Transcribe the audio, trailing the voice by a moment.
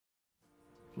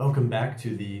Welcome back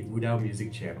to the Wudao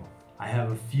music channel. I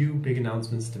have a few big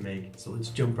announcements to make, so let's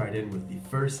jump right in with the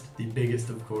first, the biggest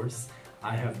of course.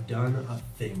 I have done a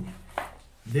thing.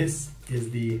 This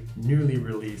is the newly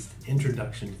released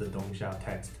introduction to the Dong Xiao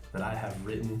text that I have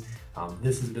written.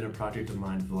 This has been a project of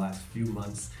mine for the last few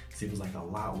months. Seems like a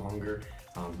lot longer,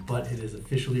 but it is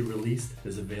officially released. It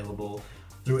is available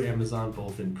through Amazon,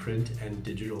 both in print and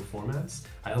digital formats.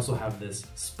 I also have this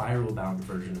spiral bound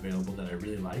version available that I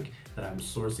really like, that I'm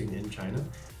sourcing in China.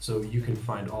 So you can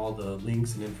find all the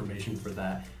links and information for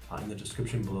that in the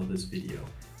description below this video.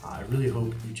 I really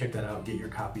hope you check that out, get your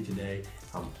copy today.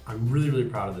 I'm really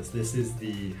proud of this. This is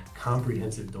the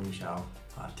comprehensive Dong Xiao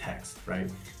text, right?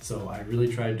 So I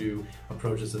really tried to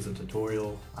approach this as a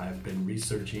tutorial. I've been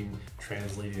researching,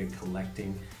 translating, and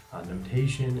collecting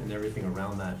notation and everything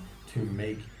around that to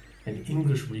make an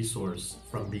English resource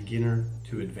from beginner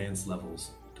to advanced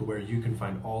levels, to where you can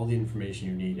find all the information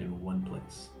you need in one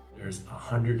place. There's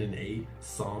 108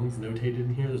 songs notated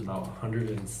in here. There's about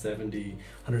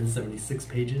 176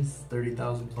 pages,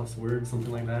 30,000 plus words, something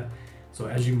like that. So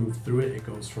as you move through it, it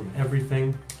goes from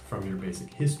everything from your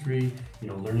basic history,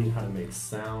 learning how to make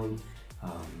sound.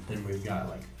 Then we've got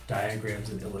like diagrams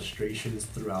and illustrations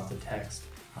throughout the text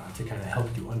to kind of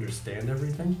help you understand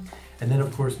everything. And then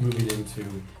of course moving into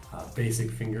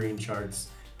basic fingering charts,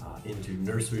 into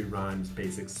nursery rhymes,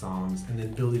 basic songs, and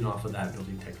then building off of that,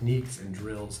 building techniques and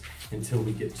drills until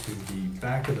we get to the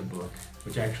back of the book,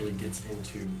 which actually gets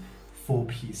into full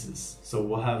pieces. So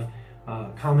we'll have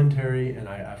commentary, and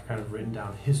I've kind of written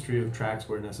down history of tracks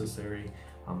where necessary,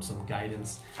 some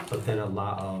guidance, but then a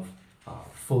lot of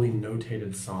fully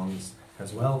notated songs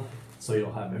as well. So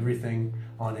you'll have everything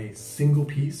on a single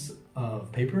piece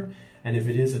of paper, and if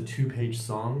it is a 2-page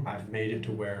song, I've made it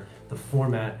to where the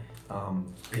format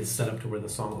is set up to where the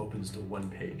song opens to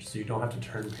 1 page, so you don't have to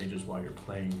turn pages while you're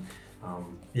playing.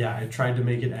 Yeah, I tried to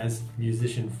make it as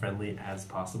musician friendly as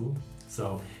possible.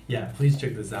 So yeah, please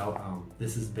check this out.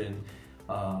 This has been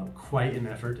quite an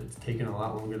effort. It's taken a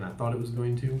lot longer than I thought it was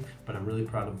going to, but I'm really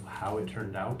proud of how it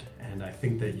turned out, and I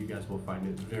think that you guys will find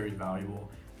it very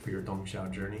valuable for your Dong Xiao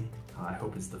journey. I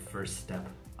hope it's the first step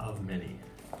of many,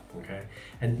 okay?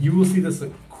 And you will see this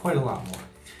quite a lot more,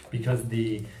 because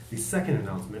the second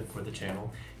announcement for the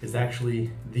channel is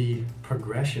actually the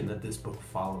progression that this book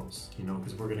follows,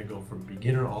 because we're gonna go from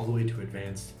beginner all the way to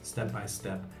advanced, step by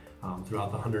step,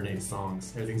 throughout the 108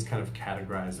 songs. Everything's kind of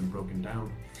categorized and broken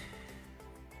down.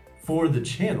 For the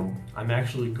channel, I'm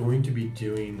actually going to be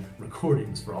doing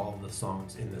recordings for all of the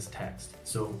songs in this text.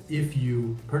 So if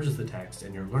you purchase the text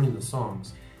and you're learning the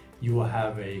songs, you will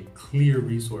have a clear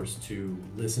resource to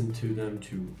listen to them,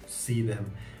 to see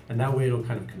them, and that way it'll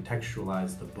kind of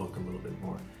contextualize the book a little bit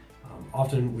more.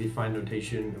 Often we find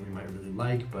notation that we might really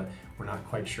like, but we're not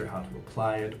quite sure how to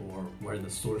apply it or where the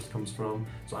source comes from.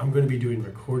 So I'm going to be doing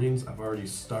recordings. I've already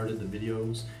started the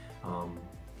videos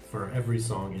for every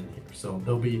song in here. So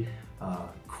there'll be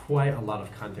quite a lot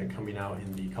of content coming out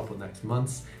in the couple next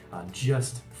months,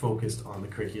 just focused on the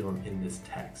curriculum in this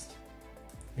text.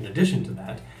 In addition to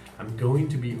that, I'm going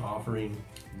to be offering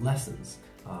lessons,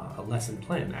 a lesson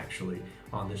plan actually,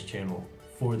 on this channel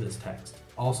for this text,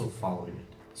 also following it.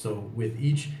 So with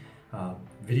each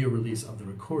video release of the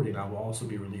recording, I will also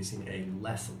be releasing a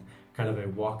lesson, kind of a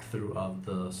walkthrough of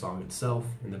the song itself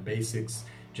and the basics,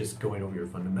 just going over your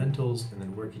fundamentals and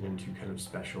then working into kind of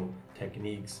special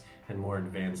techniques and more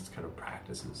advanced kind of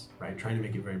practices, right? Trying to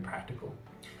make it very practical.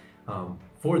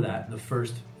 For that, the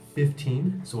first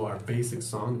 15, so our basic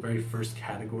song, the very first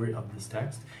category of this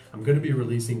text, I'm going to be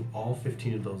releasing all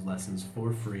 15 of those lessons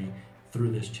for free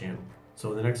through this channel.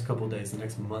 So in the next couple of days, the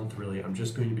next month really, I'm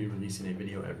just going to be releasing a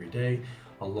video every day,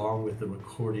 along with the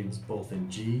recordings both in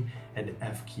G and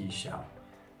F key Xiao.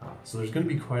 So there's going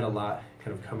to be quite a lot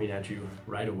kind of coming at you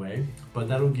right away, but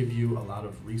that'll give you a lot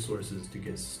of resources to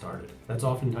get started. That's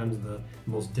oftentimes the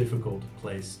most difficult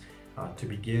place to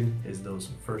begin, is those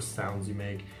first sounds you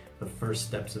make, the first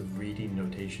steps of reading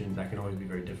notation. That can always be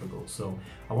very difficult. So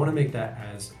I want to make that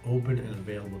as open and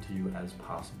available to you as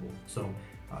possible. So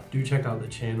do check out the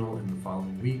channel in the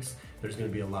following weeks. There's going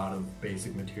to be a lot of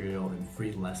basic material and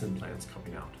free lesson plans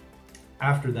coming out.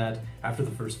 After that, after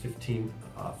the first 15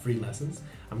 free lessons,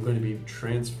 I'm going to be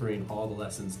transferring all the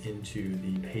lessons into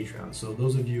the Patreon. So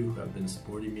those of you who have been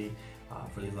supporting me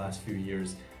for these last few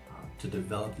years to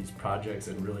develop these projects,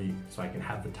 and really so I can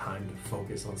have the time to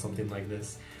focus on something like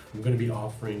this, I'm going to be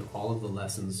offering all of the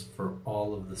lessons for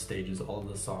all of the stages, all of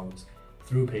the songs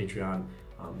through Patreon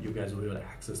you guys will be able to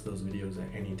access those videos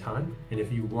at any time. And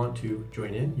if you want to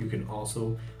join in, you can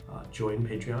also join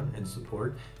Patreon and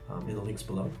support in the links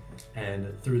below.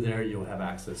 And through there, you'll have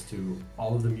access to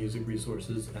all of the music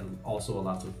resources and also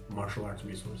lots of martial arts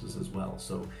resources as well.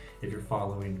 So if you're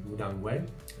following Wudang Way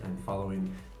and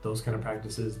following those kind of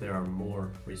practices, there are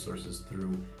more resources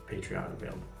through Patreon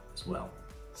available as well.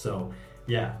 So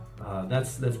yeah,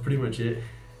 that's pretty much it.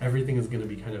 Everything is going to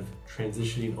be kind of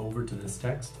transitioning over to this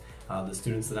text. The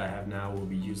students that I have now will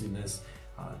be using this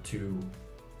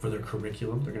for their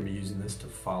curriculum. They're going to be using this to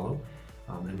follow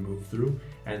and move through.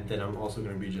 And then I'm also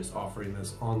going to be just offering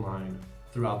this online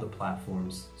throughout the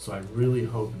platforms. So I really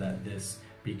hope that this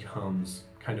becomes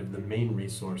kind of the main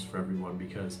resource for everyone,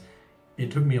 because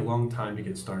it took me a long time to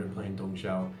get started playing Dong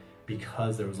Xiao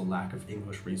because there was a lack of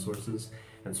English resources.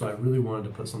 And so I really wanted to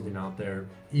put something out there,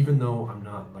 even though I'm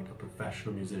not like a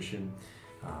professional musician.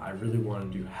 I really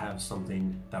wanted to have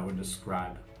something that would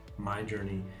describe my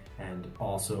journey and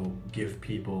also give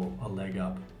people a leg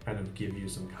up, kind of give you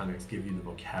some context, give you the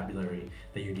vocabulary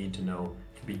that you need to know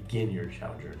to begin your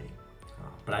Xiao journey.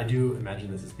 But I do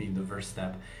imagine this as being the first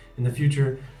step. In the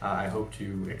future, I hope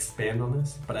to expand on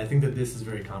this, but I think that this is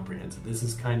very comprehensive. This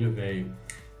is kind of a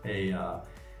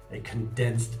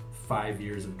condensed 5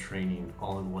 years of training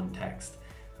all in one text.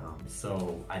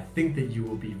 So I think that you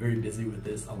will be very busy with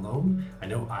this alone. I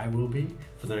know I will be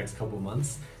for the next couple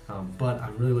months, but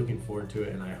I'm really looking forward to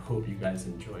it, and I hope you guys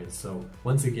enjoy it. So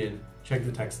once again, check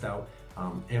the text out,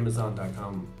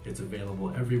 Amazon.com. It's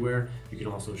available everywhere. You can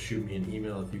also shoot me an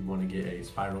email if you want to get a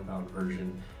spiral bound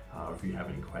version, or if you have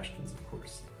any questions, of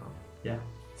course. Yeah,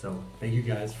 so thank you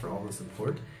guys for all the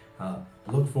support.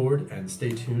 Look forward and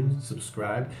stay tuned,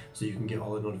 subscribe, so you can get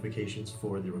all the notifications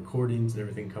for the recordings and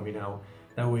everything coming out.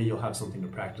 That way you'll have something to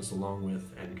practice along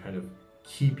with and kind of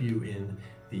keep you in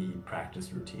the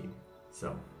practice routine.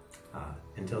 So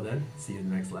until then, see you in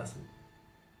the next lesson.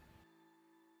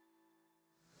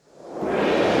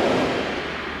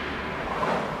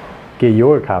 Get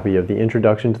your copy of the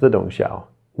Introduction to the Dong Xiao,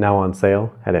 now on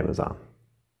sale at Amazon.